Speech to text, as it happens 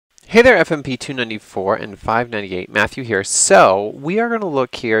Hey there, FMP 294 and 598, Matthew here. So we are going to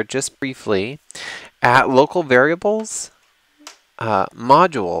look here just briefly at local variables,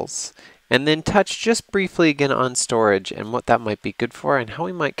 modules, and then touch just briefly again on storage and what that might be good for and how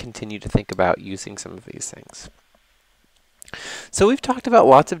we might continue to think about using some of these things. So we've talked about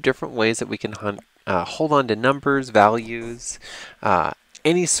lots of different ways that we can hold on to numbers, values,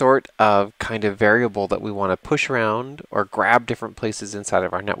 any sort of kind of variable that we want to push around or grab different places inside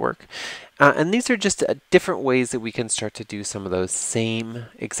of our network. And these are just different ways that we can start to do some of those same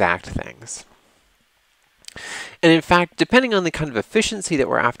exact things. And in fact, depending on the kind of efficiency that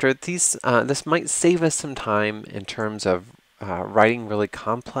we're after, this might save us some time in terms of writing really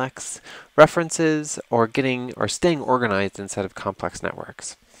complex references or staying organized inside of complex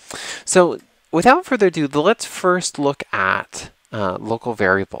networks. So without further ado, let's first look at local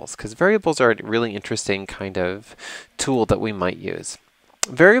variables, because variables are a really interesting kind of tool that we might use.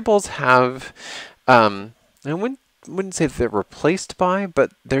 Variables have, I wouldn't say that they're replaced by,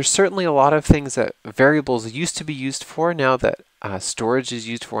 but there's certainly a lot of things that variables used to be used for now that storage is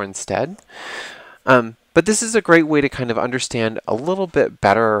used for instead. But this is a great way to kind of understand a little bit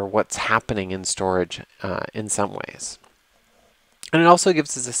better what's happening in storage in some ways. And it also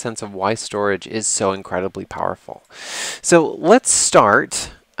gives us a sense of why storage is so incredibly powerful. So let's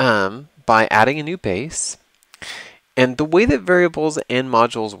start by adding a new base. And the way that variables and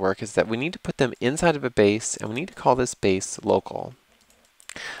modules work is that we need to put them inside of a base, and we need to call this base local.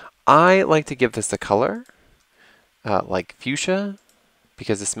 I like to give this a color like fuchsia,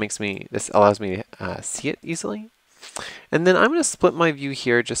 because this allows me to see it easily. And then I'm going to split my view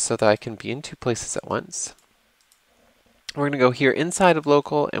here just so that I can be in two places at once. We're going to go here inside of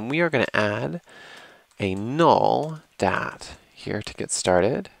local, and we are going to add a null dat here to get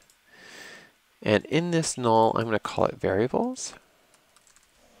started. And in this null, I'm going to call it variables.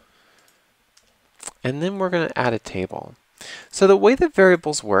 And then we're going to add a table. So the way that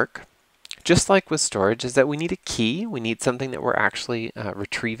variables work, just like with storage, is that we need a key. We need something that we're actually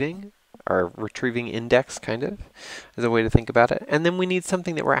retrieving, or retrieving index, kind of, is a way to think about it. And then we need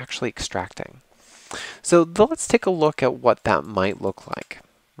something that we're actually extracting. So let's take a look at what that might look like,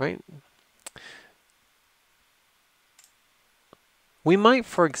 right? We might,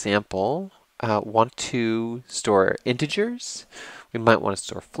 for example, want to store integers. We might want to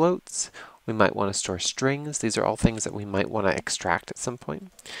store floats. We might want to store strings. These are all things that we might want to extract at some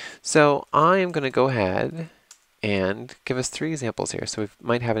point. So I am going to go ahead and give us three examples here. So we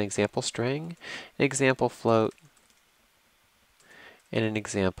might have an example string, an example float, and an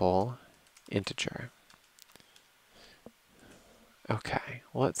example integer. Okay,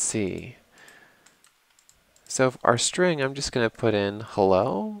 let's see. So for our string, I'm just going to put in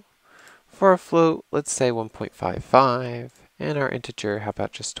hello. For our float, let's say 1.55, and our integer, how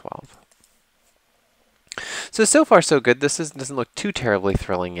about just 12? So far so good. This doesn't look too terribly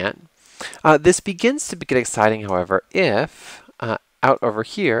thrilling yet. This begins to get exciting, however, if out over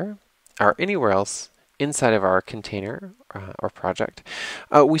here, or anywhere else inside of our container or project,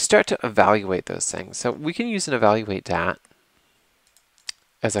 we start to evaluate those things. So we can use an evaluate dat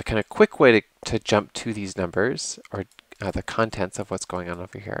as a kind of quick way to jump to these numbers, or the contents of what's going on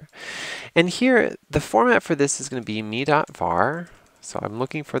over here. And here, the format for this is going to be me.var. So I'm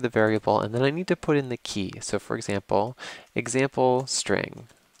looking for the variable, and then I need to put in the key. So for example, example string,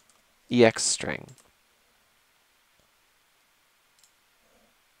 ex string.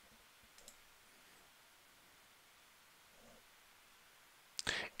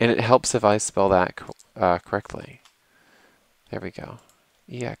 And it helps if I spell that correctly. There we go.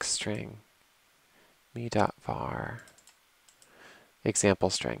 Ex string, me.var, example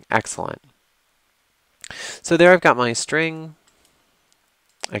string. Excellent. So there I've got my string.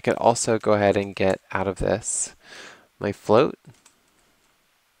 I could also go ahead and get out of this my float.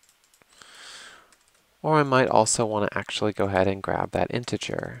 Or I might also want to actually go ahead and grab that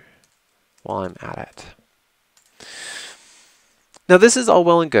integer while I'm at it. Now this is all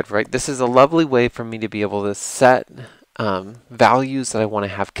well and good, right? This is a lovely way for me to be able to set values that I want to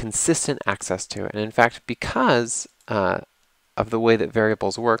have consistent access to. And in fact, because of the way that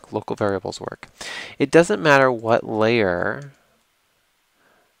variables work, local variables work, it doesn't matter what layer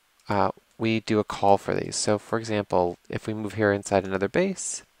we do a call for these. So for example, if we move here inside another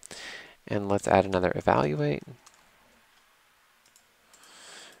base, and let's add another evaluate.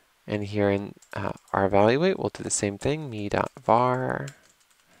 And here in our evaluate, we'll do the same thing, me.var.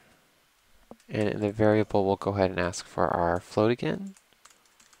 And in the variable, we'll go ahead and ask for our float again.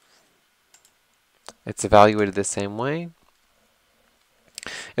 It's evaluated the same way.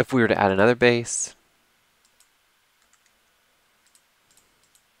 If we were to add another base,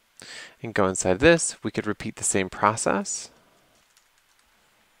 and go inside this. We could repeat the same process.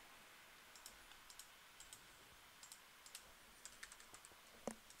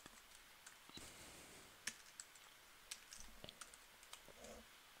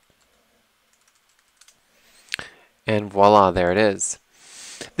 And voila, there it is.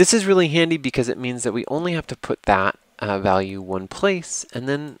 This is really handy because it means that we only have to put that value one place, and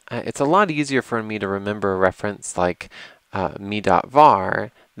then it's a lot easier for me to remember a reference like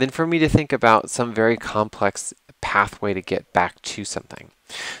me.var than for me to think about some very complex pathway to get back to something.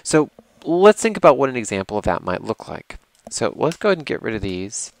 So let's think about what an example of that might look like. So let's go ahead and get rid of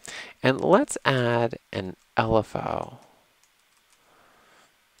these, and let's add an LFO.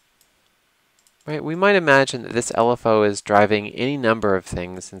 Right, we might imagine that this LFO is driving any number of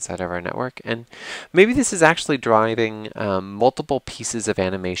things inside of our network, and maybe this is actually driving multiple pieces of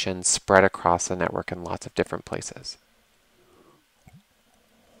animation spread across the network in lots of different places.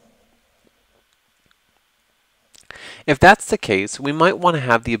 If that's the case, we might want to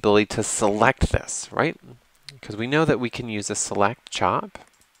have the ability to select this, right? Because we know that we can use a select chop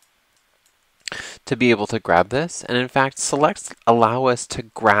to be able to grab this. And in fact, selects allow us to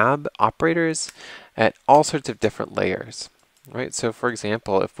grab operators at all sorts of different layers, right? So for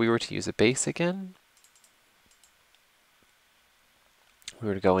example, if we were to use a base again, we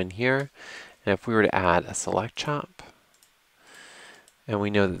were to go in here, and if we were to add a select chop, and we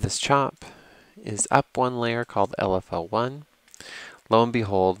know that this chop is up one layer called LFO1, lo and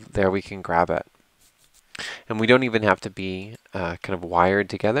behold, there we can grab it. And we don't even have to be kind of wired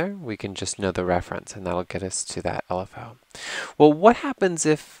together. We can just know the reference, and that'll get us to that LFO. Well, what happens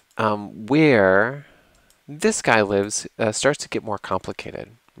if where this guy lives starts to get more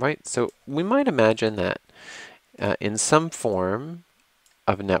complicated, right? So we might imagine that in some form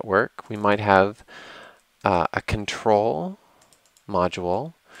of network, we might have a control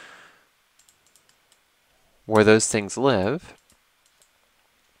module where those things live.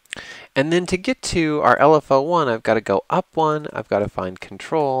 And then to get to our LFO1, I've got to go up one, I've got to find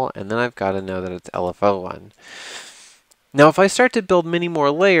control, and then I've got to know that it's LFO1. Now, if I start to build many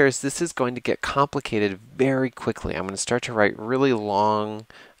more layers, this is going to get complicated very quickly. I'm going to start to write really long,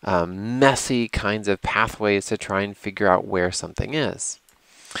 messy kinds of pathways to try and figure out where something is.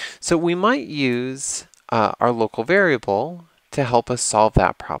 So we might use our local variable to help us solve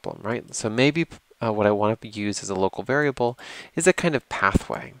that problem, right? So maybe what I want to use as a local variable is a kind of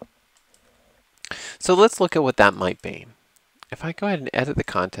pathway. So let's look at what that might be. If I go ahead and edit the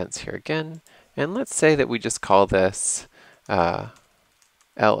contents here again, and let's say that we just call this LFO,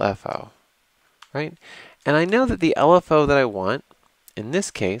 right? And I know that the LFO that I want, in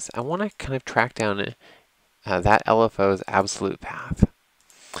this case, I want to kind of track down that LFO's absolute path.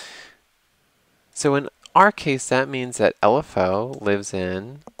 So in our case, that means that LFO lives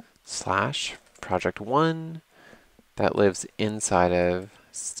in /project1, that lives inside of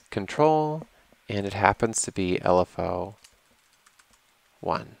control, and it happens to be LFO1.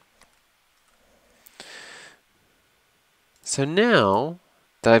 So now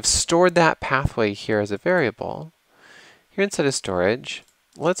that I've stored that pathway here as a variable, here inside of storage,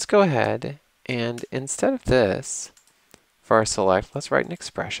 let's go ahead and instead of this, for our select, let's write an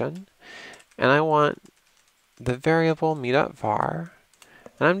expression. And I want the variable me.var,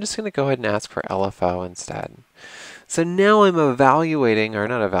 and I'm just going to go ahead and ask for LFO instead. So now I'm evaluating, or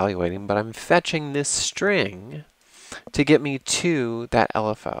not evaluating, but I'm fetching this string to get me to that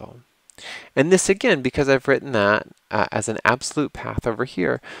LFO. And this, again, because I've written that as an absolute path over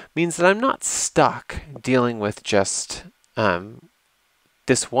here, means that I'm not stuck dealing with just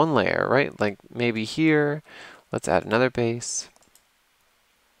this one layer, right? Like maybe here, let's add another base.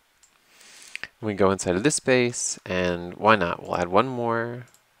 We go inside of this base, and why not? We'll add one more.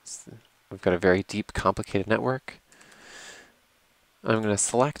 We've got a very deep, complicated network. I'm going to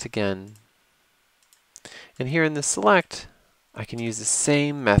select again. And here in the select, I can use the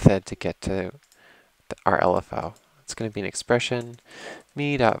same method to get to our LFO. It's going to be an expression,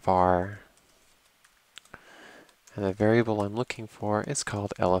 me.var, and the variable I'm looking for is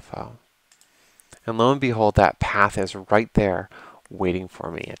called LFO. And lo and behold, that path is right there waiting for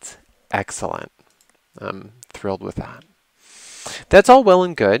me. It's excellent. I'm thrilled with that. That's all well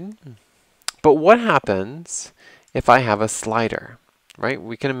and good, but what happens if I have a slider, right?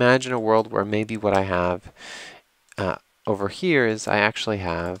 We can imagine a world where maybe what I have over here is I actually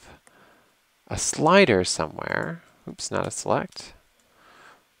have a slider somewhere. Oops, not a select,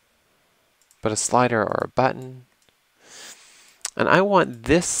 but a slider or a button. And I want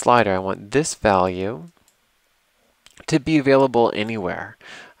this slider, I want this value to be available anywhere.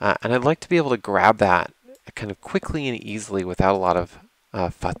 And I'd like to be able to grab that kind of quickly and easily without a lot of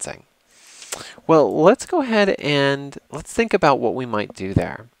futzing. Well, let's go ahead and let's think about what we might do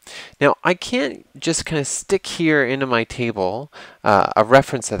there. Now, I can't just kind of stick here into my table a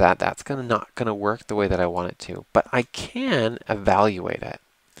reference to that. That's not going to work the way that I want it to, but I can evaluate it,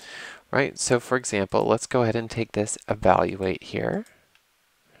 right? So for example, let's go ahead and take this evaluate here.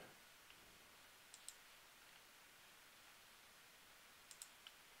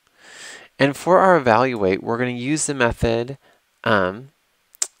 And for our evaluate, we're going to use the method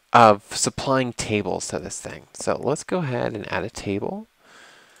of supplying tables to this thing. So let's go ahead and add a table.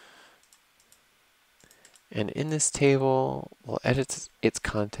 And in this table, we'll edit its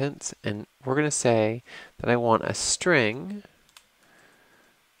contents, and we're going to say that I want a string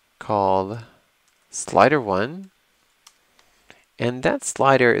called slider1, and that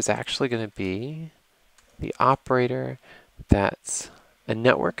slider is actually going to be the operator that's a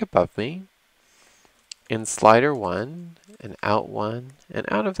network above me, in slider1 and out1, and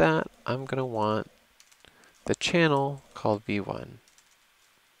out of that I'm going to want the channel called v1.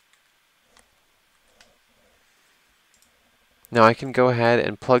 Now I can go ahead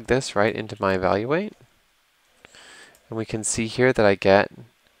and plug this right into my evaluate, and we can see here that I get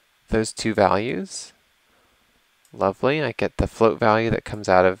those two values. Lovely. I get the float value that comes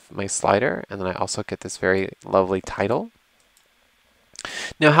out of my slider, and then I also get this very lovely title.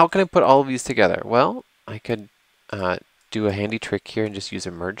 Now how can I put all of these together? Well, I could do a handy trick here and just use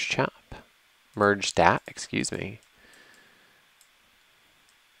a merge stat, excuse me.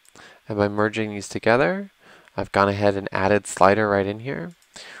 And by merging these together, I've gone ahead and added slider right in here,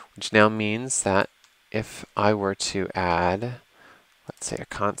 which now means that if I were to add, let's say, a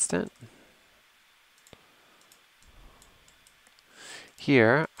constant,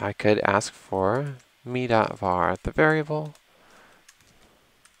 here I could ask for me.var, the variable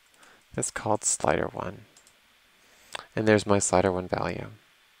that's called slider1. And there's my slider1 value.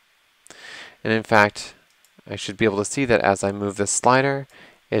 And in fact, I should be able to see that as I move this slider,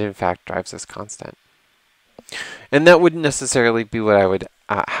 it in fact drives this constant. And that wouldn't necessarily be what I would,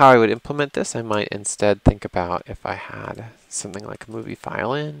 how I would implement this. I might instead think about if I had something like a movie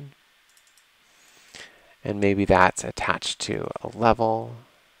file in, and maybe that's attached to a level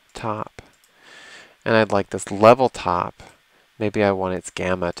top, and I'd like this level top, maybe I want its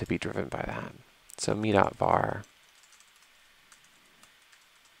gamma to be driven by that. So me.var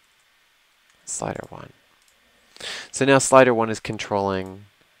slider1. So now slider1 is controlling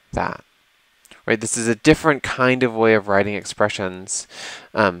that. Right, this is a different kind of way of writing expressions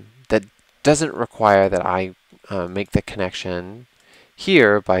that doesn't require that I make the connection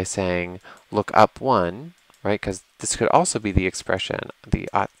here by saying look up 1, right? Because this could also be the expression,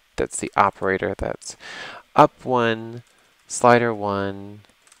 that's the operator that's up 1, slider 1,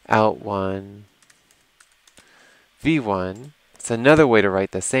 out 1, v1. It's another way to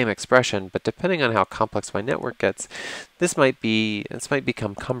write the same expression, but depending on how complex my network gets, this might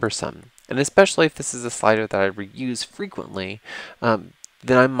become cumbersome. And especially if this is a slider that I reuse frequently, then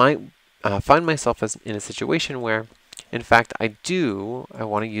I might find myself in a situation where, in fact, I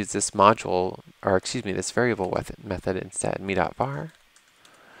want to use this module, or excuse me, this variable method instead, me.var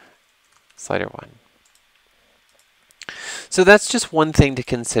slider1. So that's just one thing to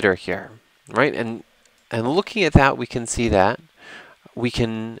consider here, right? And looking at that, we can see that we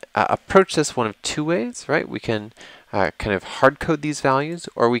can approach this one of two ways, right? We can kind of hard code these values,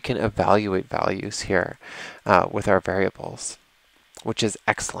 or we can evaluate values here with our variables, which is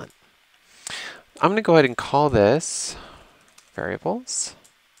excellent. I'm going to go ahead and call this variables,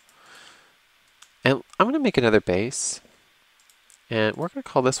 and I'm going to make another base, and we're going to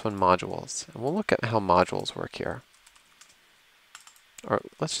call this one modules, and we'll look at how modules work here, or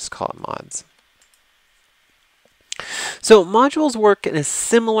let's just call it mods. So modules work in a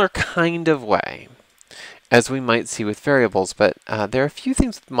similar kind of way as we might see with variables, but there are a few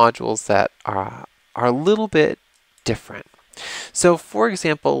things with modules that are a little bit different. So for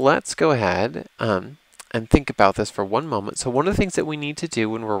example, let's go ahead and think about this for one moment. So one of the things that we need to do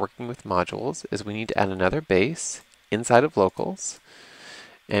when we're working with modules is we need to add another base inside of locals,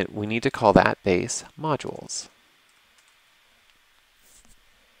 and we need to call that base modules.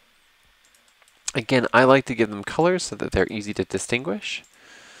 Again, I like to give them colors so that they're easy to distinguish.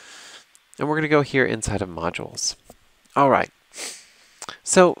 And we're going to go here inside of modules. All right.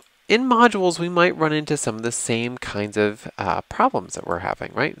 So in modules, we might run into some of the same kinds of problems that we're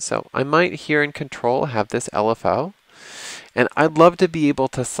having, right? So I might here in control have this LFO, and I'd love to be able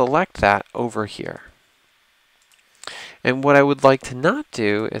to select that over here. And what I would like to not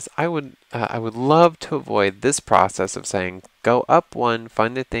do is I would love to avoid this process of saying go up 1,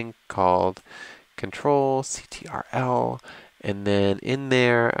 find the thing called control CTRL, And then in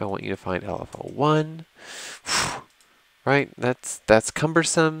there, I want you to find LFO1. Right? That's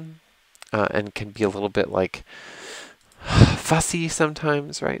cumbersome and can be a little bit like fussy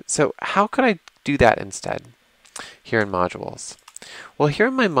sometimes, right? So how could I do that instead here in modules? Well, here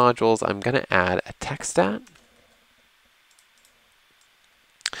in my modules, I'm going to add a text stat.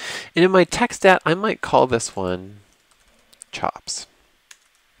 And in my text stat, I might call this one chops.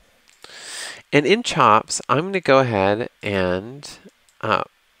 And in chops, I'm going to go ahead and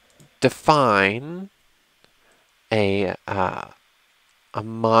define well,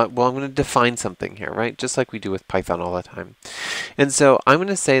 I'm going to define something here, right? Just like we do with Python all the time. And so I'm going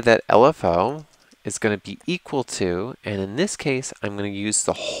to say that LFO is going to be equal to, and in this case, I'm going to use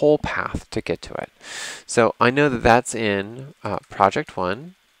the whole path to get to it. So I know that that's in project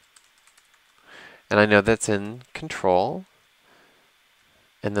 1, and I know that's in control,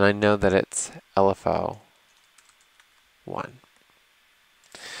 and then I know that it's LFO 1.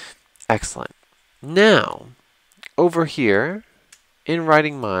 Excellent. Now, over here, in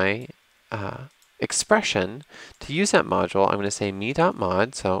writing my expression, to use that module, I'm going to say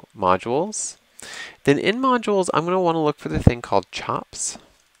me.mod, so modules. Then in modules, I'm going to want to look for the thing called chops.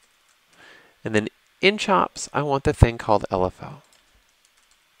 And then in chops, I want the thing called LFO.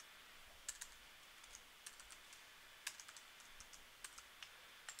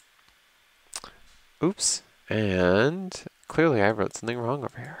 Oops, and clearly I wrote something wrong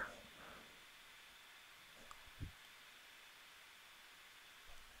over here.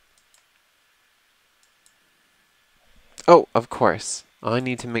 Oh, of course. I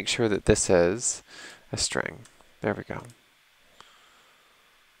need to make sure that this is a string. There we go.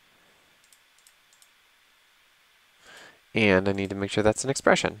 And I need to make sure that's an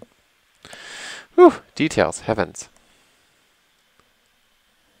expression. Whew, details, heavens.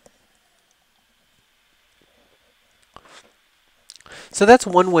 So that's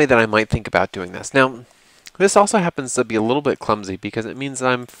one way that I might think about doing this. Now, this also happens to be a little bit clumsy because it means that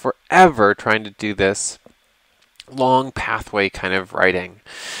I'm forever trying to do this long pathway kind of writing.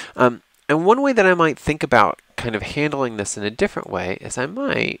 And one way that I might think about kind of handling this in a different way is I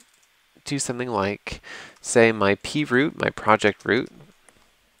might do something like, say, my p root, my project root,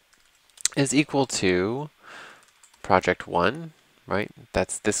 is equal to project 1, right?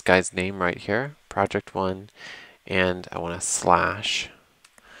 That's this guy's name right here, project 1, and I want a slash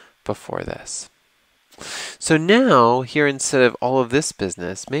before this. So now, here instead of all of this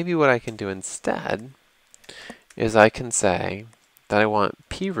business, maybe what I can do instead is I can say that I want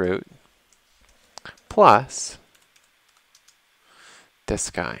p root plus this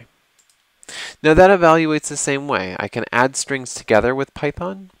guy. Now that evaluates the same way. I can add strings together with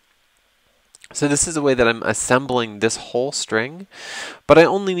Python. So this is a way that I'm assembling this whole string, but I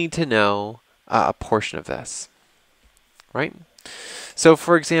only need to know a portion of this, right? So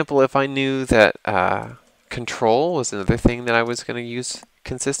for example, if I knew that control was another thing that I was going to use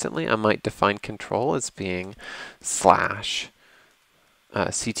consistently, I might define control as being slash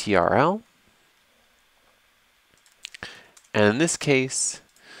CTRL. And in this case,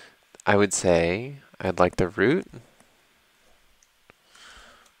 I would say I'd like the root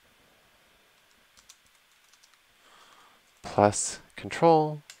plus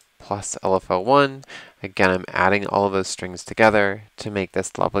control plus LFO1. Again, I'm adding all of those strings together to make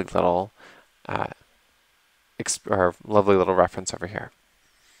this lovely little reference over here.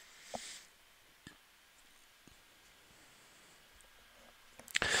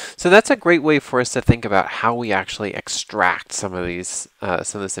 So that's a great way for us to think about how we actually extract some of these,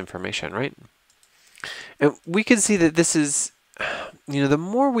 some of this information, right? And we can see that this is, the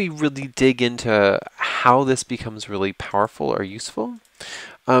more we really dig into how this becomes really powerful or useful,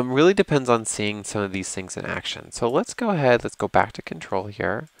 really depends on seeing some of these things in action. So let's go ahead, let's go back to control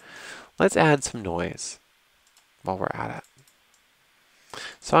here. Let's add some noise while we're at it.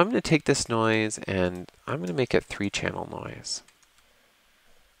 So I'm going to take this noise and I'm going to make it 3-channel noise.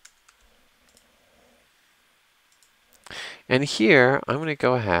 And here, I'm going to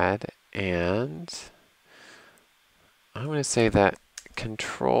go ahead and I'm going to say that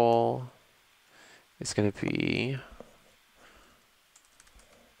control is going to be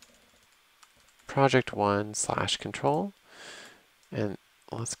project 1 slash control. And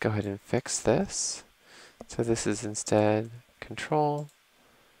let's go ahead and fix this. So this is instead control.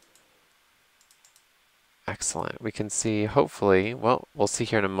 Excellent. We can see, hopefully, well, we'll see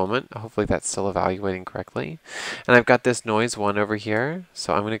here in a moment. Hopefully that's still evaluating correctly. And I've got this noise 1 over here.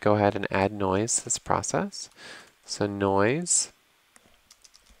 So I'm going to go ahead and add noise to this process. So noise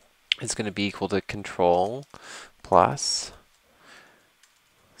is going to be equal to control plus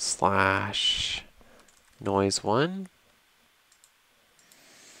slash noise 1.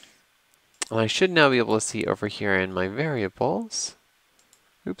 And I should now be able to see over here in my variables,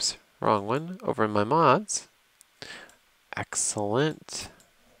 oops, wrong one, over in my mods. Excellent.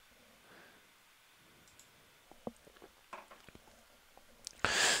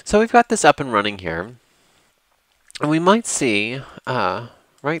 So we've got this up and running here. And we might see,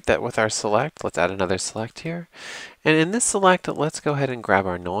 right, that with our select, let's add another select here. And in this select, let's go ahead and grab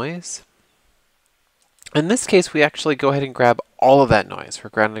our noise. In this case, we actually go ahead and grab all of that noise. We're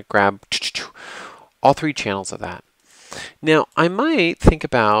going to grab all 3 channels of that. Now, I might think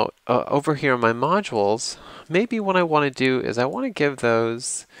about over here in my modules, maybe what I want to do is I want to give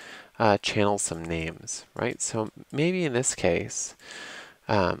those channels some names, right? So maybe in this case,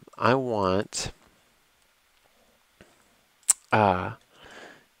 I want to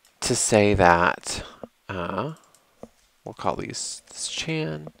say that we'll call these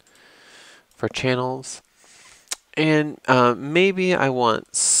chan for channels, and maybe I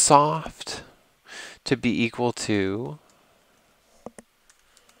want soft to be equal to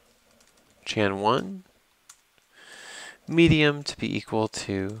chan 1, medium to be equal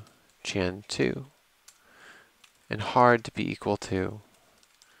to chan 2, and hard to be equal to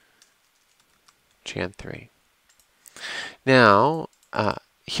chan 3. Now,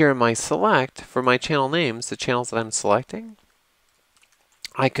 here in my select, for my channel names, the channels that I'm selecting,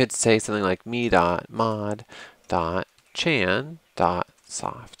 I could say something like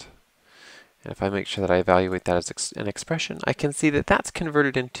me.mod.chan.soft. And if I make sure that I evaluate that as an expression, I can see that that's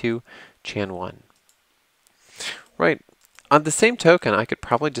converted into chan 1. Right. On the same token, I could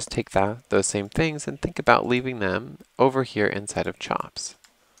probably just take those same things and think about leaving them over here inside of chops.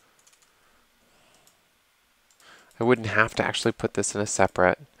 I wouldn't have to actually put this in a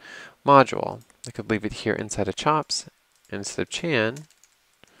separate module. I could leave it here inside of chops. Instead of chan,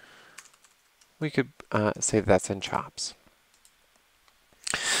 we could say that that's in chops.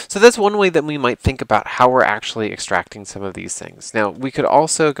 So that's one way that we might think about how we're actually extracting some of these things. Now, we could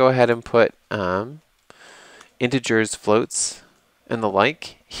also go ahead and put integers, floats, and the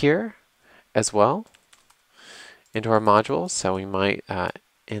like here as well into our modules. So we might,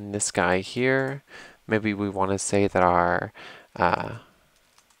 in this guy here, maybe we want to say that our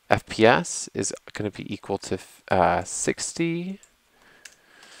FPS is going to be equal to 60.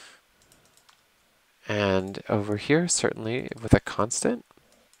 And over here, certainly with a constant.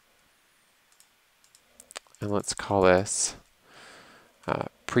 And let's call this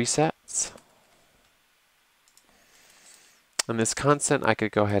presets. And this constant, I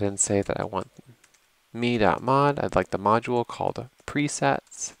could go ahead and say that I want me.mod. I'd like the module called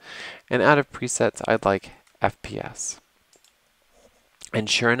presets. And out of presets, I'd like FPS. And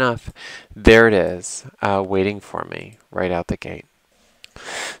sure enough, there it is, waiting for me right out the gate.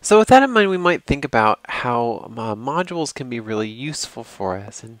 So with that in mind, we might think about how modules can be really useful for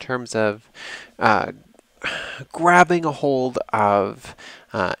us in terms of grabbing a hold of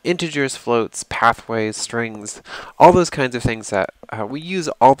integers, floats, pathways, strings, all those kinds of things that we use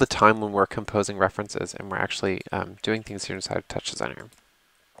all the time when we're composing references and we're actually doing things here inside of TouchDesigner.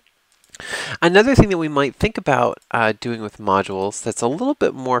 Another thing that we might think about doing with modules that's a little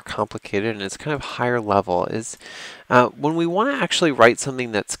bit more complicated and it's kind of higher level is when we want to actually write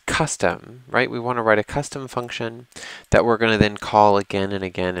something that's custom, right? We want to write a custom function that we're going to then call again and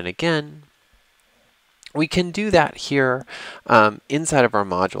again and again. We can do that here inside of our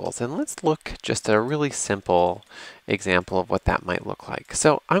modules. And let's look just at a really simple example of what that might look like.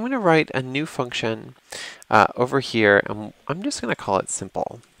 So I'm going to write a new function over here, and I'm just going to call it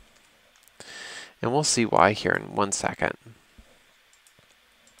simple. And we'll see why here in 1 second.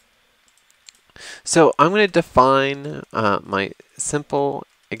 So I'm going to define my simple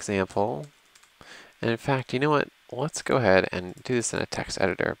example. And in fact, you know what? Let's go ahead and do this in a text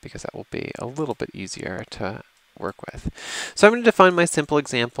editor because that will be a little bit easier to work with. So I'm going to define my simple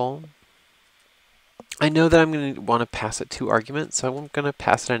example. I know that I'm going to want to pass it 2 arguments, so I'm going to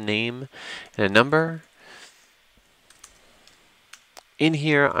pass it a name and a number. In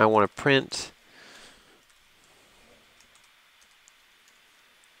here, I want to print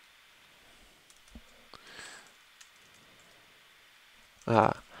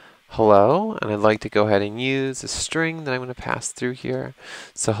hello, and I'd like to go ahead and use a string that I'm going to pass through here.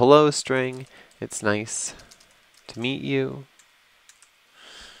 So hello string, it's nice to meet you.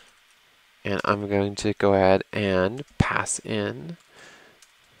 And I'm going to go ahead and pass in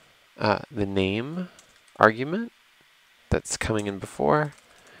the name argument that's coming in before.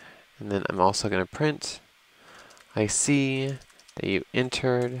 And then I'm also going to print, I see that you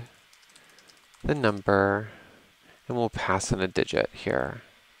entered the number, and we'll pass in a digit here.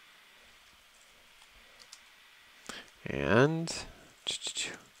 And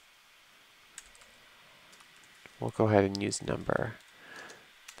we'll go ahead and use number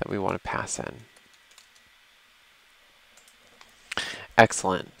that we want to pass in.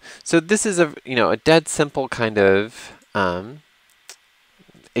 Excellent. So this is a dead simple kind of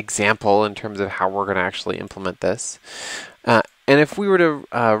example in terms of how we're going to actually implement this. And if we were to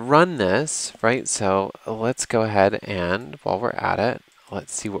run this, right, so let's go ahead and, while we're at it,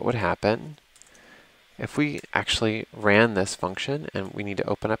 let's see what would happen if we actually ran this function. And we need to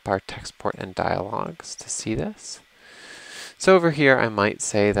open up our text port and dialogues to see this. So over here, I might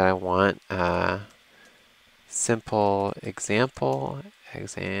say that I want simple example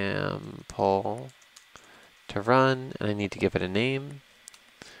to run, and I need to give it a name,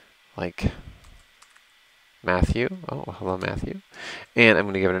 like Matthew. Oh, hello, Matthew. And I'm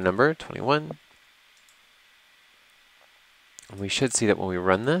going to give it a number, 21. And we should see that when we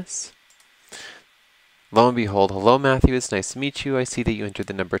run this, lo and behold, hello, Matthew, it's nice to meet you. I see that you entered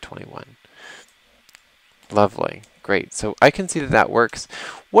the number 21. Lovely. Great. So I can see that that works.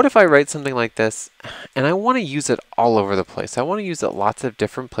 What if I write something like this and I want to use it all over the place? I want to use it lots of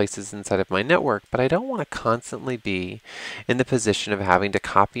different places inside of my network, but I don't want to constantly be in the position of having to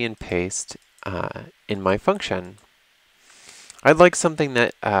copy and paste in my function. I'd like something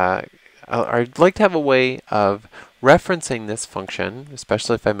that I'd like to have a way of referencing this function,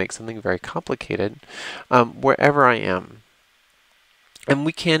 especially if I make something very complicated, wherever I am. And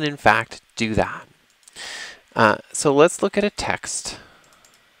we can, in fact, do that. So let's look at a text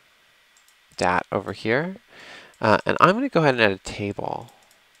dat over here. And I'm going to go ahead and add a table.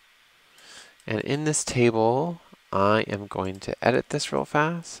 And in this table, I am going to edit this real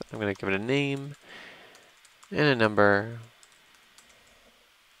fast. I'm going to give it a name and a number.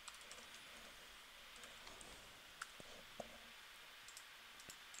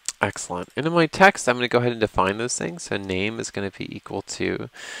 Excellent. And in my text, I'm going to go ahead and define those things. So name is going to be equal to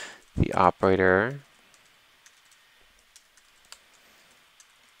the operator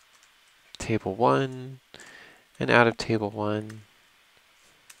table 1, and out of table 1,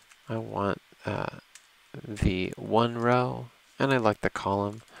 I want the 1 row, and I like the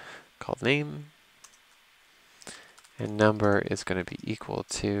column called name, and number is going to be equal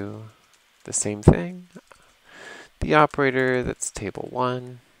to the same thing, the operator that's table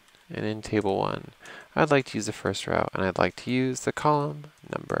 1, and in table 1, I'd like to use the first row, and I'd like to use the column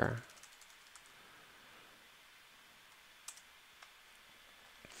number.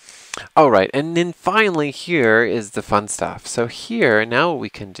 All right, and then finally here is the fun stuff. So here, now what we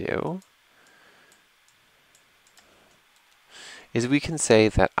can do is we can say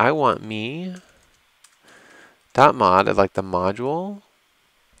that I want me.mod, I'd like the module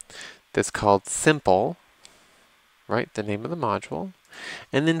that's called simple, right, the name of the module,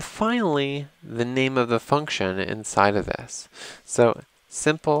 and then finally the name of the function inside of this. So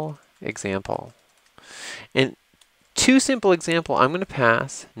simple example. And to simple example, I'm going to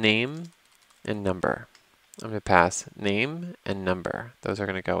pass name and number. I'm going to pass name and number. Those are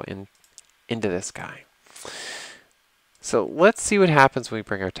going to go into this guy. So let's see what happens when we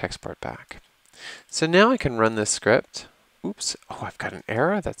bring our text port back. So now I can run this script. Oops. Oh, I've got an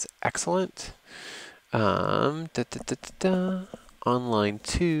error. That's excellent. On line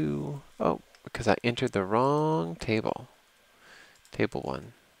 2. Oh, because I entered the wrong table. Table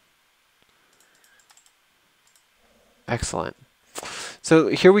 1. Excellent. So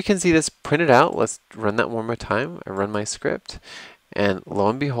here we can see this printed out. Let's run that one more time. I run my script, and lo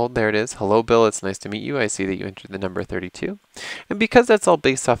and behold, there it is. Hello, Bill. It's nice to meet you. I see that you entered the number 32. And because that's all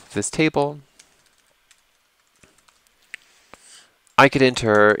based off of this table, I could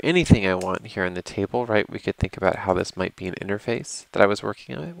enter anything I want here in the table, right? We could think about how this might be an interface that I was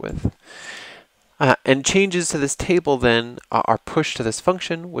working with. And changes to this table then are pushed to this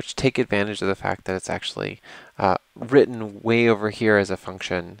function, which take advantage of the fact that it's actually written way over here as a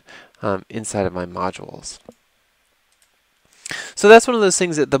function inside of my modules. So that's one of those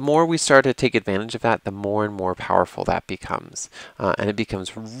things that the more we start to take advantage of that, the more and more powerful that becomes. And it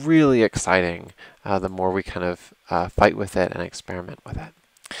becomes really exciting the more we kind of fight with it and experiment with it.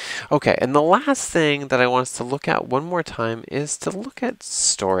 Okay, and the last thing that I want us to look at one more time is to look at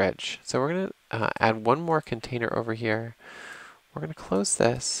storage. So we're going to add one more container over here. We're going to close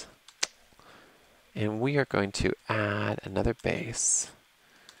this, and we are going to add another base.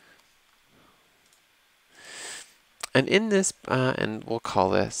 And in this, and we'll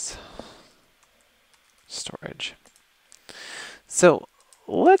call this storage. So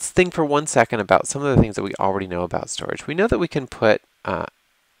let's think for 1 second about some of the things that we already know about storage. We know that we can put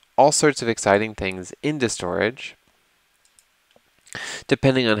all sorts of exciting things into storage,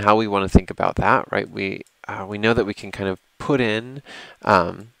 depending on how we want to think about that, right? We know that we can kind of put in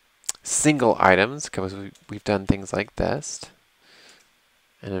single items, because we've done things like this.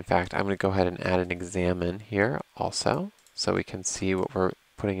 And in fact, I'm going to go ahead and add an examine here also, so we can see what we're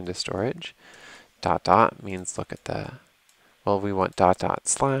putting into storage. Dot dot means look at the, well, we want dot dot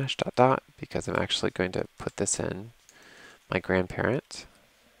slash dot dot because I'm actually going to put this in my grandparent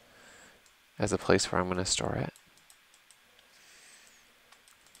as a place where I'm going to store it.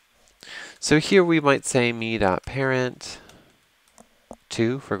 So here we might say me.parent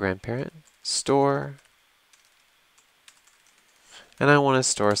 2 for grandparent, store, and I want to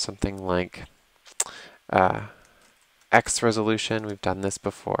store something like X resolution. We've done this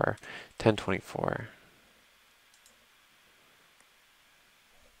before, 1024.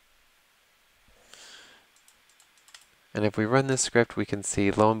 And if we run this script, we can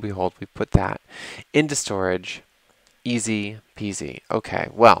see, lo and behold, we put that into storage. Easy peasy. Okay,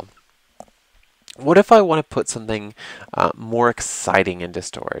 well, what if I want to put something more exciting into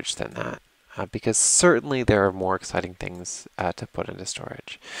storage than that? Because certainly there are more exciting things to put into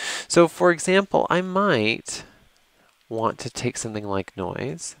storage. So for example, I might want to take something like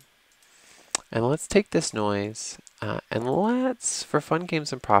noise. And let's take this noise and let's, for fun,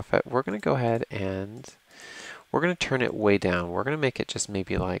 games, and profit, we're going to go ahead and we're going to turn it way down. We're going to make it just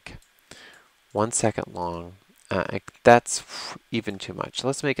maybe like 1 second long. That's even too much.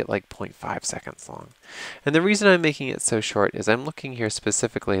 Let's make it like 0.5 seconds long. And the reason I'm making it so short is I'm looking here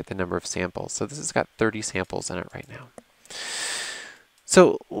specifically at the number of samples. So this has got 30 samples in it right now.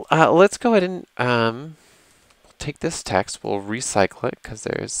 So let's go ahead and take this text. We'll recycle it because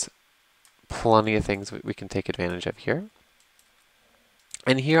there's plenty of things we can take advantage of here.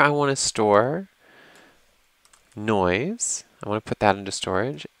 And here I want to store noise. I want to put that into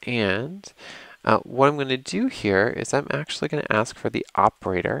storage. And what I'm going to do here is I'm actually going to ask for the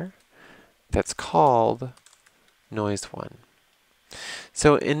operator that's called noise1.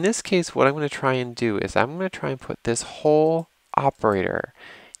 So in this case, what I'm going to try and do is I'm going to try and put this whole operator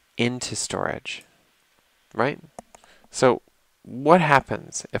into storage, right? So what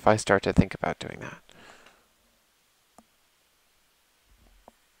happens if I start to think about doing that?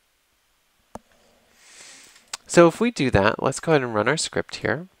 So if we do that, let's go ahead and run our script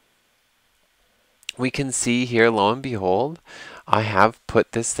here. We can see here, lo and behold, I have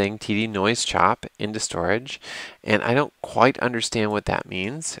put this thing, td noise chop, into storage, and I don't quite understand what that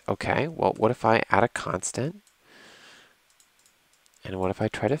means. Okay, well, what if I add a constant? And what if I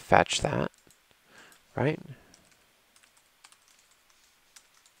try to fetch that, right?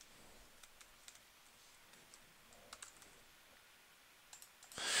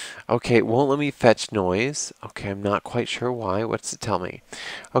 Okay, it won't let me fetch noise. Okay, I'm not quite sure why. What's it tell me?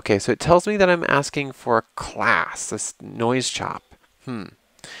 Okay, so it tells me that I'm asking for a class, this noise chop. And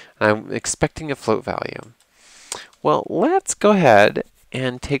I'm expecting a float value. Well, let's go ahead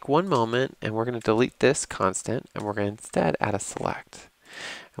and take one moment, and we're going to delete this constant, and we're going to instead add a select.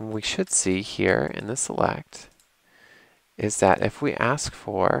 And we should see here in the select is that if we ask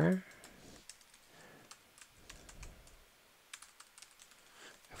for,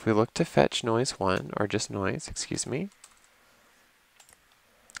 if we look to fetch noise1, or just noise, excuse me,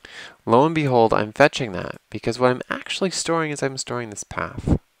 lo and behold, I'm fetching that, because what I'm actually storing is I'm storing this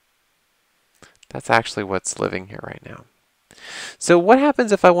path. That's actually what's living here right now. So what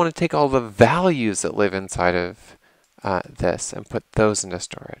happens if I want to take all the values that live inside of this and put those into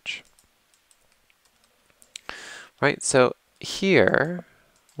storage? Right, so here,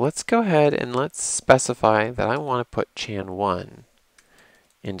 let's go ahead and let's specify that I want to put chan1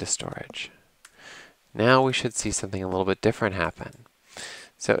 into storage. Now we should see something a little bit different happen.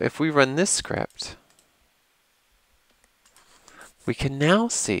 So if we run this script, we can now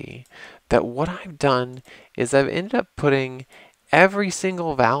see that what I've done is I've ended up putting every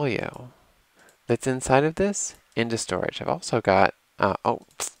single value that's inside of this into storage. I've also got,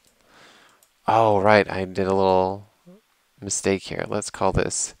 oh right, I did a little mistake here. Let's call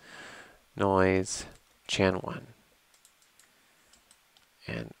this noise chan1.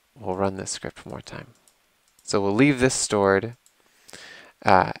 And we'll run this script one more time. So we'll leave this stored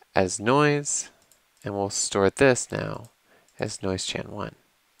as noise, and we'll store this now as noise chan1.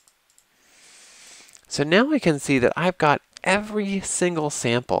 So now I can see that I've got every single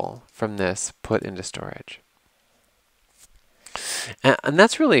sample from this put into storage. And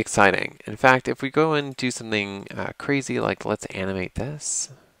that's really exciting. In fact, if we go and do something crazy, like let's animate this,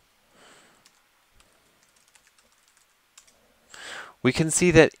 we can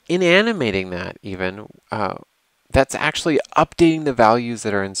see that in animating that even, that's actually updating the values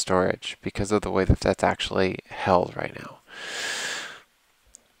that are in storage because of the way that that's actually held right now,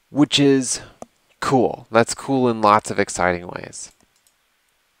 which is cool. That's cool in lots of exciting ways.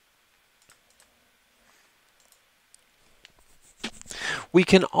 We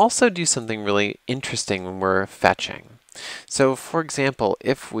can also do something really interesting when we're fetching. So for example,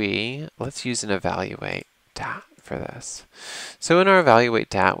 if let's use an evaluate dat for this. So in our evaluate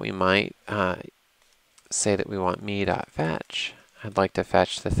dat, we might say that we want me.fetch. I'd like to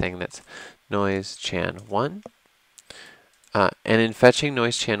fetch the thing that's noise chan1. And in fetching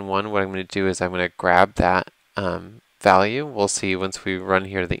noise chan1, what I'm going to do is I'm going to grab that value. We'll see once we run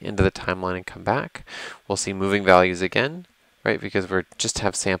here to the end of the timeline and come back, we'll see moving values again, right? Because we just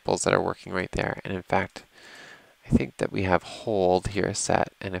have samples that are working right there. And in fact, I think that we have hold here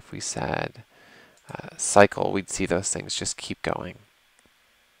set, and if we said cycle, we'd see those things just keep going.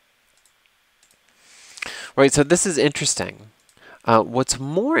 Right, so this is interesting. What's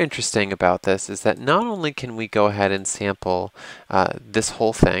more interesting about this is that not only can we go ahead and sample this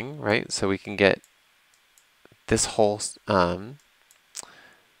whole thing, right? So we can get this whole kind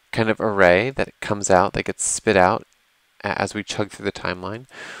of array that comes out, that gets spit out as we chug through the timeline.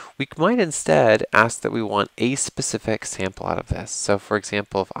 We might instead ask that we want a specific sample out of this. So for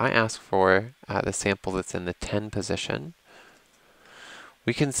example, if I ask for the sample that's in the 10 position,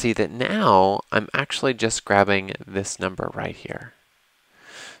 we can see that now I'm actually just grabbing this number right here.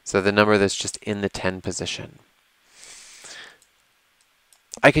 So the number that's just in the 10 position.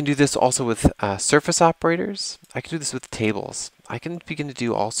 I can do this also with surface operators. I can do this with tables. I can begin to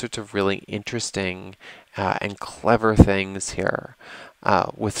do all sorts of really interesting and clever things here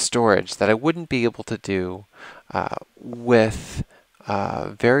with storage that I wouldn't be able to do with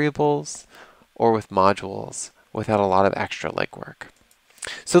variables or with modules without a lot of extra legwork.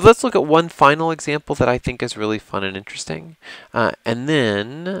 So let's look at one final example that I think is really fun and interesting, and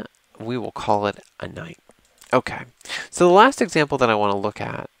then we will call it a night. Okay, so the last example that I want to look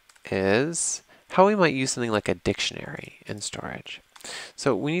at is how we might use something like a dictionary in storage.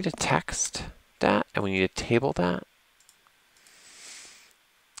 So we need a text dat and we need a table dat.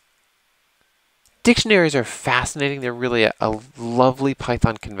 Dictionaries are fascinating. They're really a lovely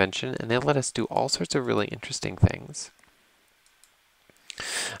Python convention, and they let us do all sorts of really interesting things.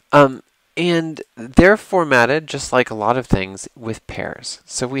 And they're formatted just like a lot of things with pairs.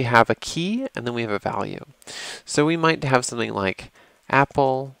 So we have a key and then we have a value. So we might have something like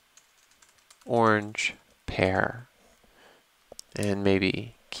apple, orange, pear, and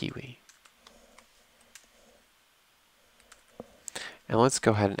maybe kiwi. And let's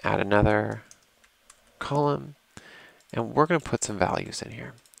go ahead and add another column, and we're going to put some values in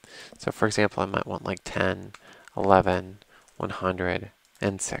here. So for example, I might want like 10, 11, 100,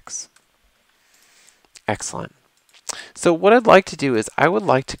 and 6. Excellent. So what I'd like to do is I would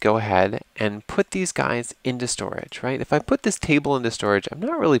like to go ahead and put these guys into storage, right? If I put this table into storage, I'm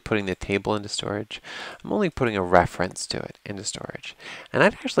not really putting the table into storage. I'm only putting a reference to it into storage. And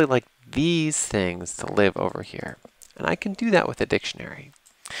I'd actually like these things to live over here. And I can do that with a dictionary.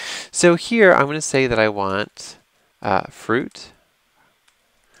 So here I'm going to say that I want fruit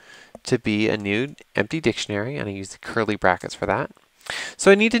to be a new empty dictionary, and I use the curly brackets for that.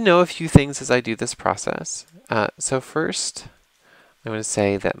 So I need to know a few things as I do this process. So first, I'm going to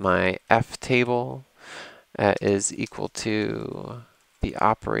say that my F table is equal to the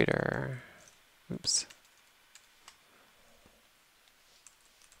operator. Oops.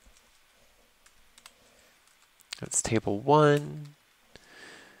 That's table 1.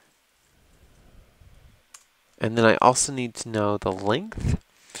 And then I also need to know the length.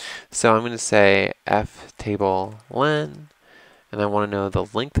 So I'm going to say F table len. And I want to know the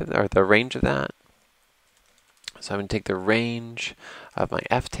length of, or the range of that. So I'm going to take the range of my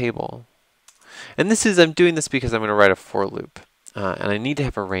F table. And this is, I'm doing this because I'm going to write a for loop. And I need to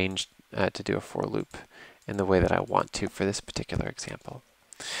have a range to do a for loop in the way that I want to for this particular example.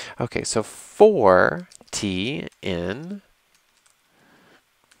 Okay, so for t in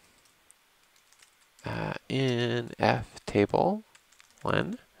F table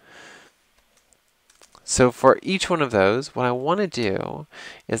len. So for each one of those, what I want to do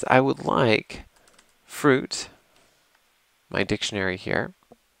is I would like fruit, my dictionary here,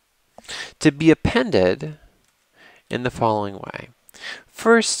 to be appended in the following way.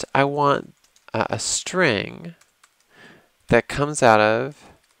 First, I want a string that comes out of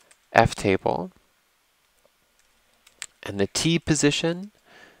F table and the T position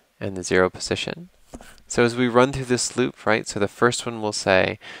and the 0 position. So as we run through this loop, right, so the first one will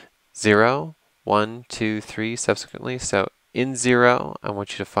say 0, 1, 2, 3 subsequently. So in 0, I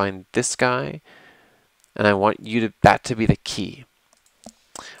want you to find this guy, and I want that to be the key.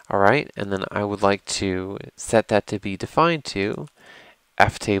 All right, and then I would like to set that to be defined to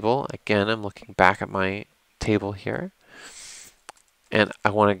F table. Again, I'm looking back at my table here. And I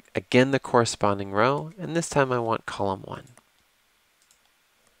want, again, the corresponding row, and this time I want column 1.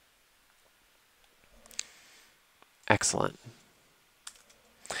 Excellent.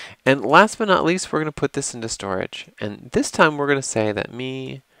 And last but not least, we're going to put this into storage. And this time we're going to say that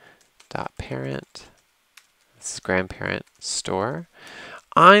me.parent, this is grandparent store.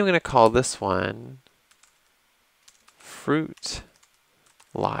 I'm going to call this one fruit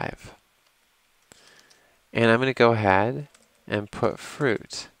live. And I'm going to go ahead and put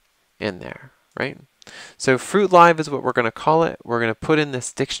fruit in there, right? So fruit live is what we're going to call it. We're going to put in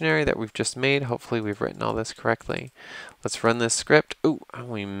this dictionary that we've just made. Hopefully we've written all this correctly. Let's run this script. Ooh,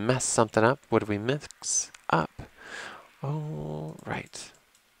 we messed something up. What did we mix up? Oh, right.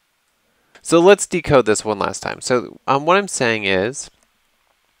 So let's decode this one last time. So what I'm saying is,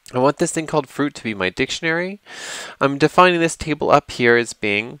 I want this thing called fruit to be my dictionary. I'm defining this table up here as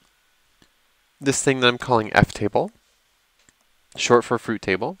being this thing that I'm calling ftable, short for fruit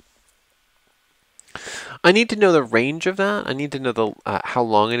table. I need to know the range of that. I need to know the how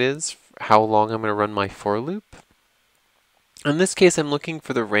long it is, how long I'm going to run my for loop. In this case, I'm looking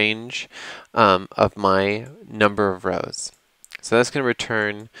for the range of my number of rows. So that's going to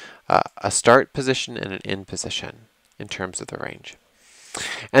return a start position and an end position in terms of the range.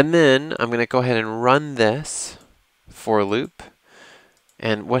 And then I'm going to go ahead and run this for loop.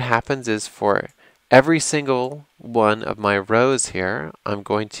 And what happens is for every single one of my rows here, I'm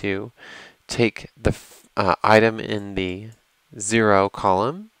going to take the item in the 0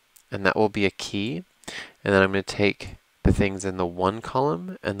 column, and that will be a key. And then I'm going to take the things in the 1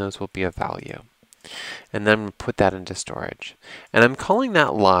 column, and those will be a value. And then I'm going to put that into storage. And I'm calling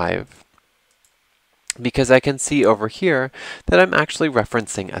that live because I can see over here that I'm actually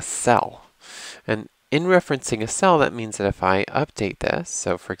referencing a cell. And in referencing a cell, that means that if I update this,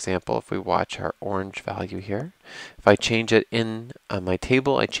 so for example, if we watch our orange value here, if I change it in my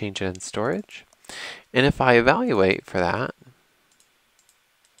table, I change it in storage. And if I evaluate for that,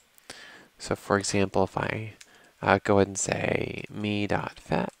 so for example, if I go ahead and say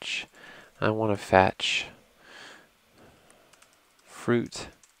me.fetch, I want to fetch fruit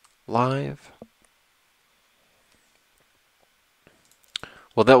live.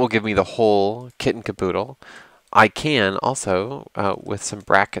 Well, that will give me the whole kit and caboodle. I can also, with some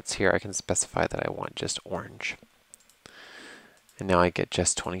brackets here, I can specify that I want just orange. And now I get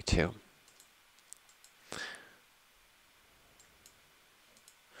just 22.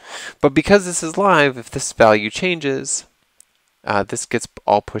 But because this is live, if this value changes, this gets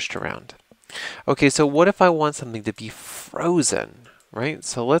all pushed around. Okay, so what if I want something to be frozen, right?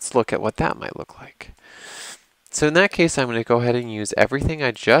 So let's look at what that might look like. So in that case, I'm going to go ahead and use everything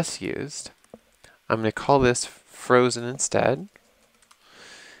I just used. I'm going to call this frozen instead.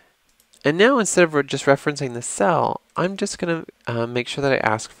 And now instead of just referencing the cell, I'm just going to make sure that I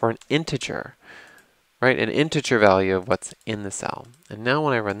ask for an integer, right? An integer value of what's in the cell. And now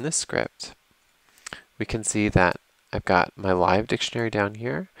when I run this script, we can see that I've got my live dictionary down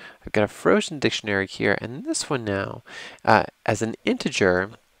here. I've got a frozen dictionary here. And this one now, as an integer,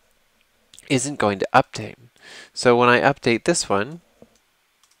 isn't going to update. So when I update this one,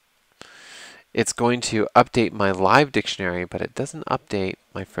 it's going to update my live dictionary, but it doesn't update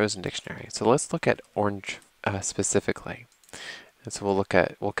my frozen dictionary. So let's look at orange specifically. And so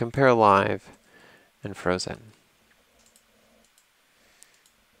we'll compare live and frozen.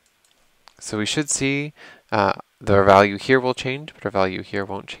 So we should see the value here will change, but our value here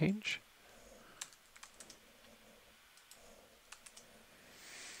won't change.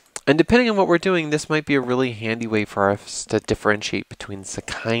 And depending on what we're doing, this might be a really handy way for us to differentiate between the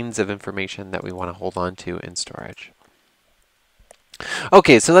kinds of information that we want to hold on to in storage.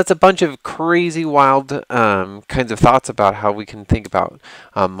 Okay, so that's a bunch of crazy, wild kinds of thoughts about how we can think about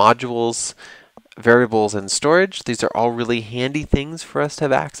modules, variables, and storage. These are all really handy things for us to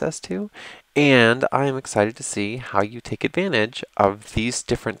have access to. And I am excited to see how you take advantage of these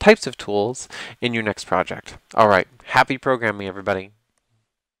different types of tools in your next project. All right, happy programming, everybody.